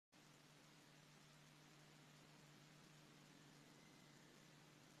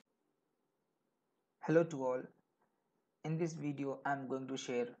Hello to all. In this video, I'm going to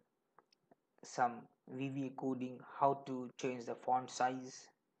share some VBA coding, how to change the font size,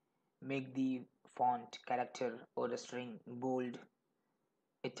 make the font character or a string bold,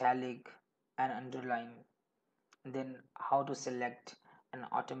 italic, and underline, then how to select an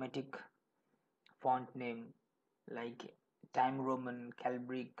automatic font name like Time Roman,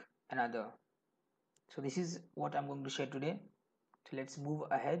 Calbric, and other. So this is what I'm going to share today. So let's move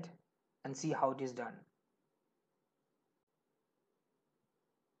ahead and see how it is done.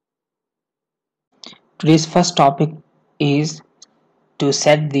 Today's first topic is to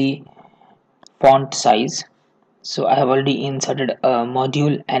set the font size. So I have already inserted a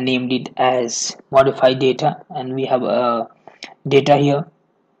module and named it as modify data, and we have a data here,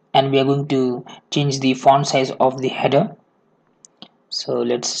 and we are going to change the font size of the header. So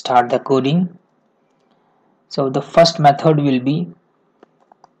let's start the coding. So the first method will be,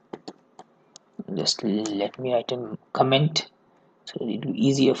 just let me write a comment so it will be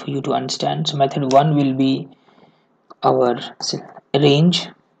easier for you to understand. So method 1 will be our range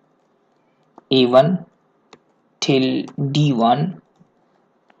A1 till D1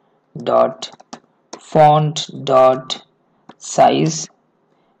 dot font dot size,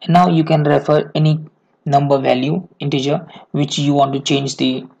 and now you can refer any number value integer which you want to change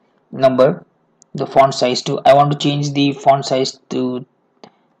the font size to. I want to change the font size to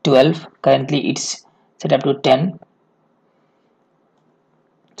 12. Currently it's set up to 10.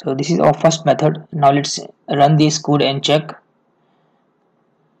 So this is our first method. Now let's run this code and check.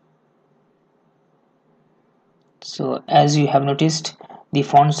 So as you have noticed, the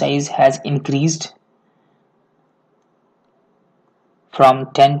font size has increased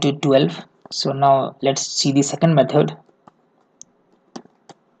from 10 to 12. So now let's see the second method.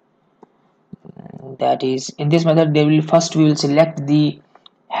 That is, in this method we will select the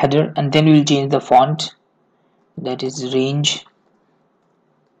header and then we will change the font. That is range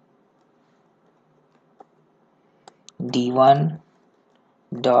D1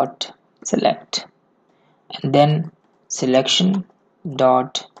 dot select, and then selection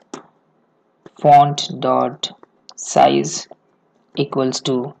dot font dot size equals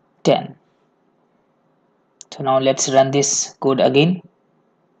to 10. So now let's run this code again.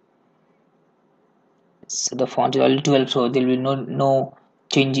 So the font is already 12, so there will be no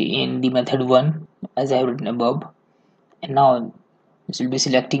change in the method 1 as I have written above. And now this will be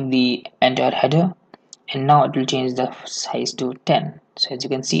selecting the entire header, and now it will change the size to 10. So as you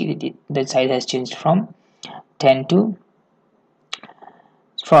can see, the size has changed from 10 to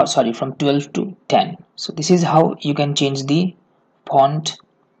from 12 to 10. So this is how you can change the font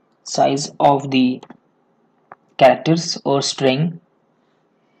size of the characters or string.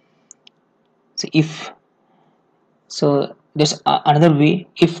 So there's another way.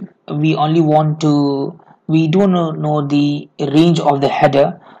 If we only want to, we don't know the range of the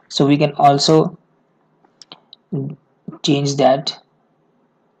header, so we can also change that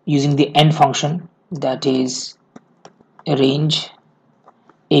using the end function, that is range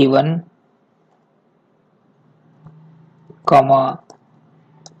A1 comma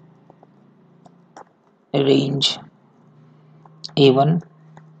range A1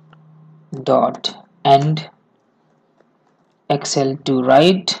 dot end excel to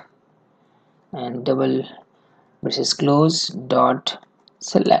right and double braces close dot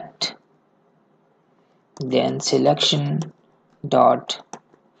select, then selection dot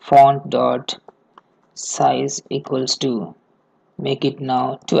font dot size equals to, make it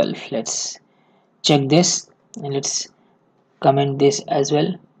now 12. Let's check this and let's comment this as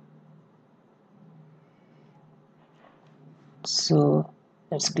well. So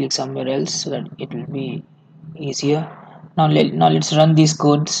let's click somewhere else so that it will be easier. Now let's run these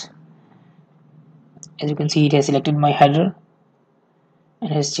codes. As you can see, it has selected my header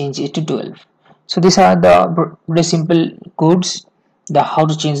and has changed it to 12. So these are the very simple codes, the how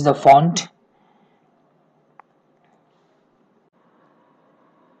to change the font.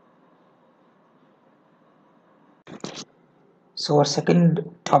 So our second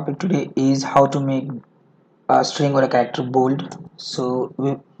topic today is how to make a string or a character bold. So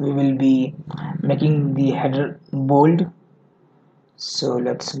we will be making the header bold. So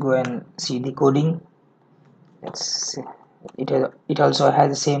let's go and see the coding. Let's see. It also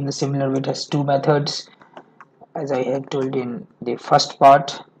has the similar. It has two methods, as I have told in the first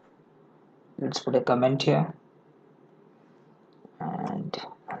part. Let's put a comment here and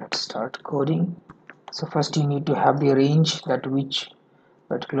let's start coding. So first you need to have the range, that which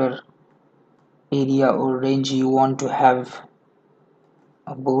particular area or range you want to have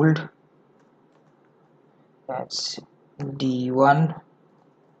a bold. That's D1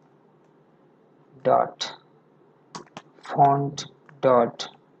 dot font dot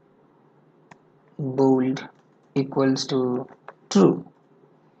bold equals to true.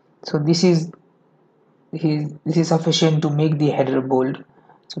 So this is sufficient to make the header bold.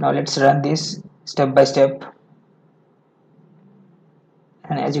 So now let's run this step by step,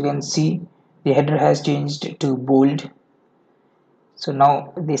 and as you can see the header has changed to bold. So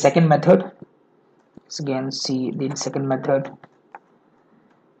now the second method, let's again see the second method,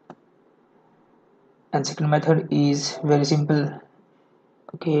 and second method is very simple.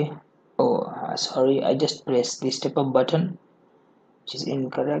 Okay, sorry, I just pressed the step up button, which is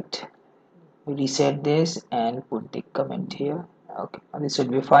incorrect. We reset this and put the comment here. Okay, this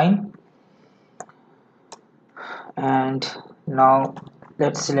should be fine. And now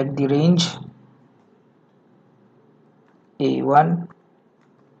let's select the range A1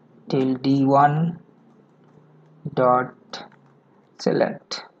 till D1 dot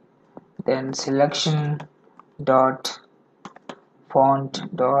select, then selection dot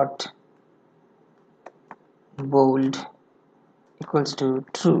font dot bold equals to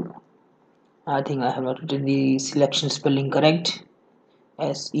true. I think I have not written the selection spelling correct.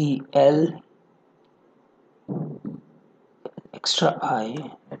 SEL extra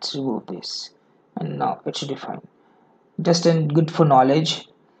I. Let's remove this, and now it should be fine. Just and good for knowledge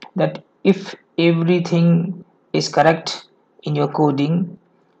that if everything is correct in your coding,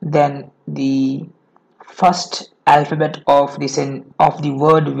 then the first alphabet of the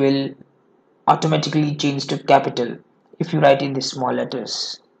word will automatically change to capital if you write in the small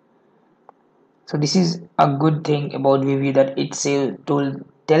letters. So this is a good thing about VBA, that it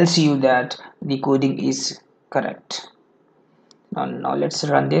tells you that the coding is correct. Now let's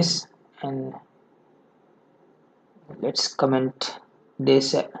run this, and let's comment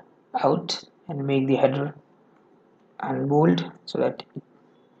this out and make the header unbold so that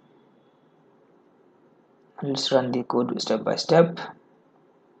let's run the code step by step,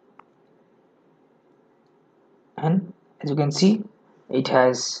 and as you can see it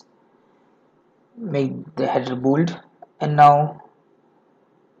has made the header bold. And now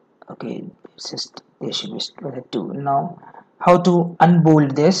okay, it's just there should be two. Now how to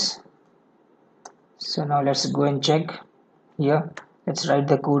unbold this? So now let's go and check here. Let's write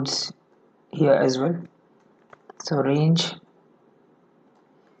the codes here as well. So range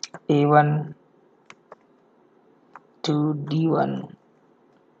A1 to D1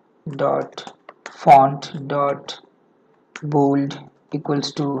 dot font dot bold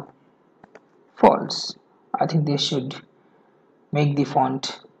equals to false. I think they should make the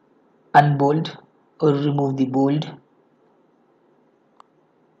font unbold or remove the bold.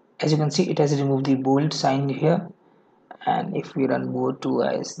 As you can see, it has removed the bold sign here, and if we run more to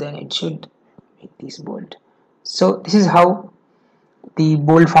eyes, then it should make this bold. So this is how the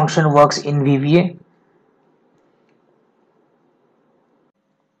bold function works in VBA.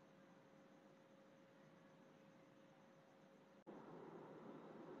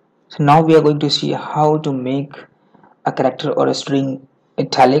 So now we are going to see how to make a character or a string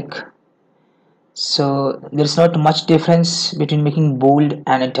italic. So there's not much difference between making bold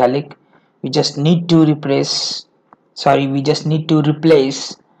and italic. We just need to replace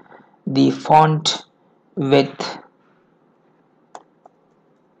the font width.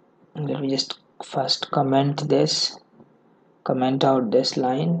 Let me just first comment out this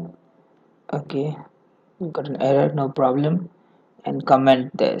line. Okay, we got an error, no problem, and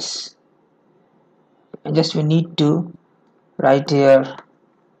comment this, and just we need to write here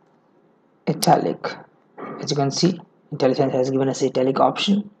italic. As you can see, IntelliSense has given us italic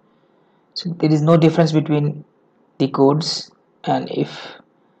option, so there is no difference between the codes. And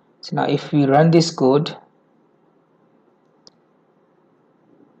now if we run this code,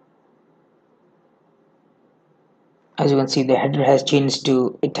 as you can see the header has changed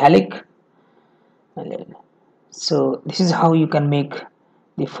to italic. So this is how you can make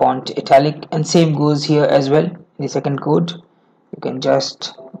the font italic, and same goes here as well. In the second code you can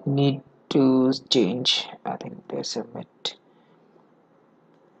just need to change, I think the submit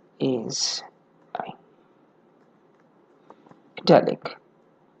is italic.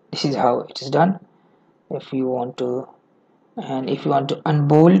 This is how it is done. If you want to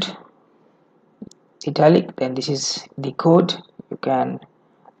unbold italic, then this is the code. You can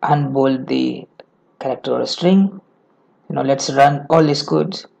unbold the character or a string. Now let's run all these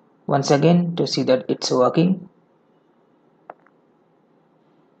codes once again to see that it's working.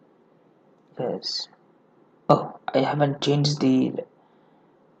 Yes. Oh, I haven't changed the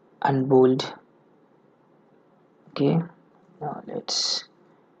unbold. Okay, now let's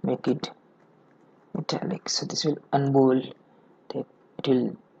make it italic. So this will unbold. It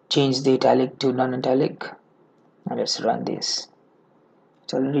will change the italic to non-italic. Now let's run this.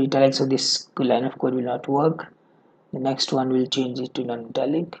 It's already italic, so this line of code will not work. The next one will change it to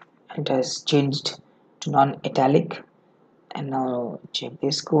non-italic, and it has changed to non-italic. And now check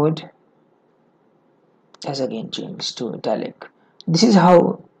this code, it has again changed to italic. This is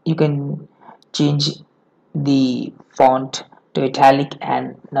how you can change the font to italic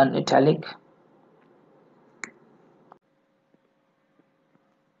and non-italic.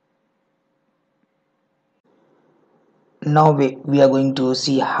 Now we are going to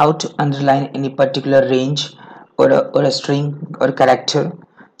see how to underline any particular range or a string or character.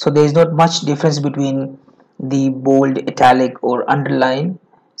 So there is not much difference between the bold, italic or underline.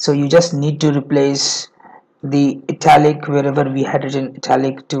 So you just need to replace the italic wherever we had written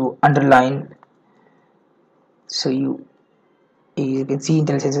italic to underline. So you can see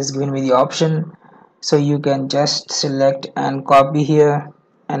IntelliSense has given me the option. So you can just select and copy here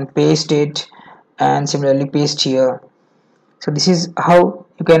and paste it, and similarly paste here. So this is how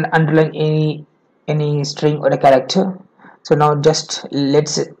you can underline any string or a character. So now just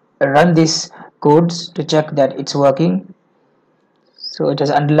let's run this codes to check that it's working. So it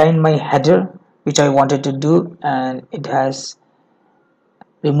has underlined my header, which I wanted to do, and it has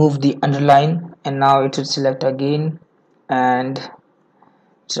removed the underline, and now it should select again and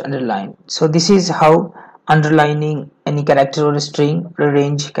it's underline. So this is how underlining any character or a string or a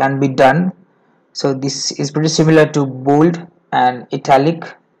range can be done. So this is pretty similar to bold and italic.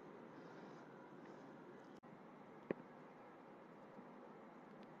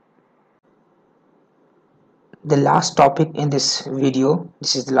 The last topic in this video,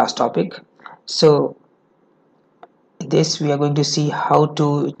 this is the last topic. So in this we are going to see how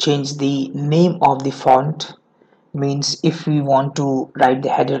to change the name of the font. Means if we want to write the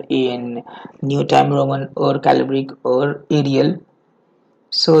header in New Time Roman or Calibri or Arial.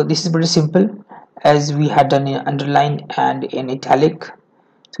 So this is pretty simple, as we had done in underline and in italic.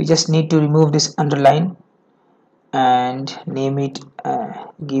 So we just need to remove this underline and name it,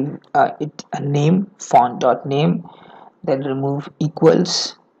 give it a name, font.name, then remove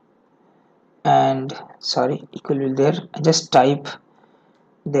equals, and equal will there, and just type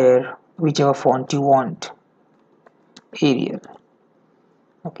there whichever font you want, Arial.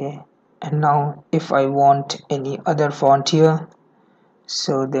 Okay, and now if I want any other font here,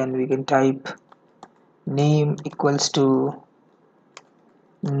 so then we can type name equals to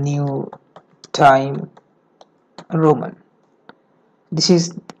New Time Roman. This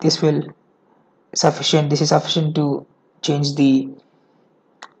is sufficient to change the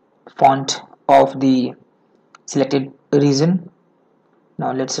font of the selected region.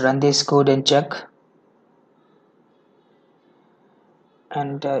 Now let's run this code and check,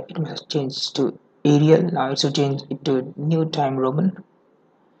 and it must change to Arial. Now it should change it to New Time Roman.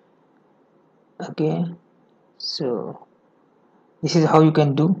 Okay, so this is how you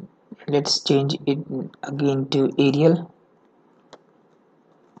can do. Let's change it again to Arial.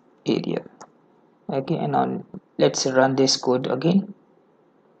 Okay, and now let's run this code again.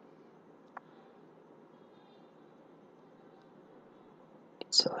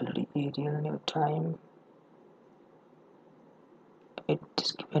 It's already Arial New Time. It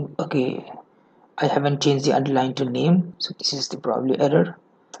is given. Okay, I haven't changed the underline to name, so this is the probably error.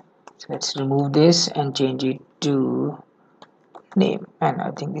 So let's remove this and change it to name, and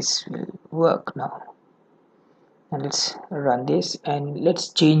I think this will work now. And let's run this, and let's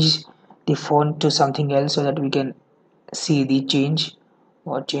change the font to something else so that we can see the change,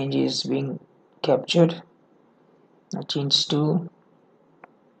 what change is being captured. Now change to,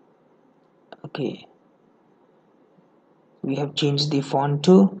 okay, we have changed the font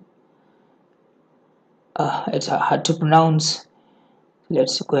to it's hard to pronounce.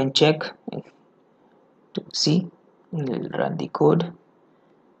 Let's go and check to see. We'll run the code.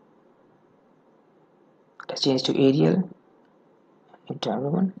 Let's change to Arial,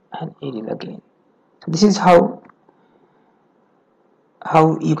 Roman, and Arial again. So this is how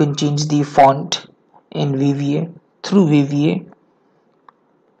you can change the font in VBA through VBA.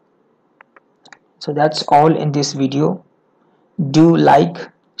 So that's all in this video. Do like,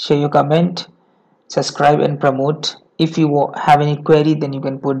 share your comment, subscribe and promote. If you have any query, then you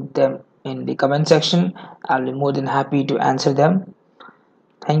can put them in the comment section. I'll be more than happy to answer them.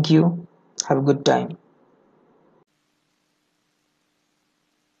 Thank you. Have a good time.